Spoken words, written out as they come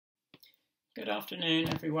Good afternoon,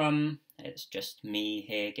 everyone. It's just me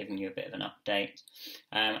here giving you a bit of an update.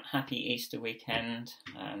 Happy Easter weekend,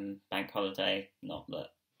 bank holiday. Not that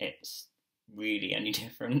it's really any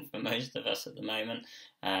different for most of us at the moment,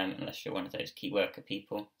 unless you're one of those key worker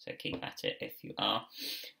people, so keep at it if you are.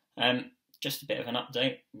 Just a bit of an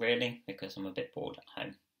update, really, because I'm a bit bored at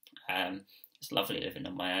home. It's lovely living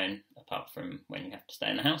on my own, apart from when you have to stay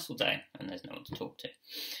in the house all day and there's no one to talk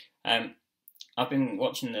to. I've been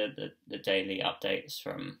watching the daily updates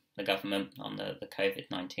from the government on the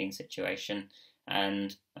COVID-19 situation,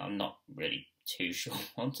 and I'm not really too sure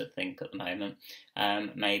what to think at the moment.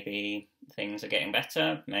 Maybe things are getting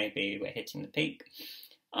better, maybe we're hitting the peak.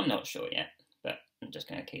 I'm not sure yet, but I'm just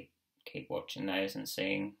going to keep watching those and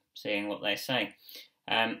seeing what they say.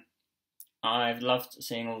 I've loved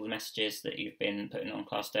seeing all the messages that you've been putting on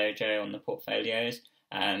Class Dojo on the portfolios.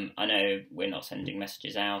 I know we're not sending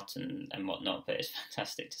messages out and whatnot, but it's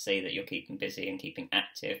fantastic to see that you're keeping busy and keeping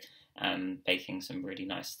active, baking some really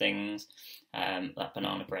nice things. That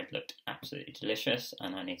banana bread looked absolutely delicious,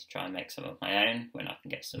 and I need to try and make some of my own when I can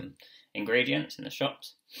get some ingredients in the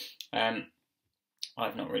shops.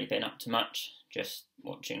 I've not really been up to much, just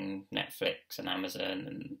watching Netflix and Amazon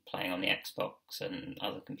and playing on the Xbox and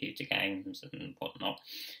other computer games and whatnot,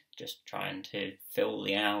 just trying to fill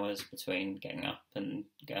the hours between getting up and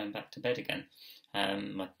going back to bed again.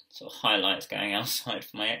 My sort of highlights going outside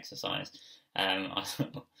for my exercise.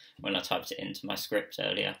 When I typed it into my script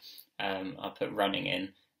earlier, I put running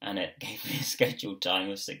in, and it gave me a scheduled time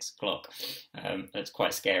of 6 o'clock. It's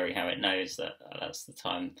quite scary how it knows that that's the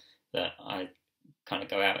time that I kind of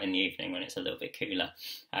go out in the evening when it's a little bit cooler.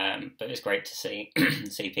 But it's great to see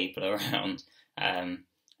see people around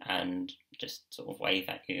and just sort of wave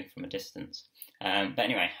at you from a distance. But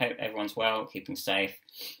anyway, hope everyone's well, keeping safe,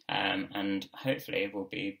 and hopefully we'll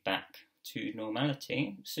be back to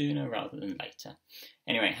normality sooner rather than later.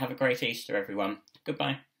 Anyway, have a great Easter, everyone.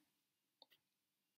 Goodbye.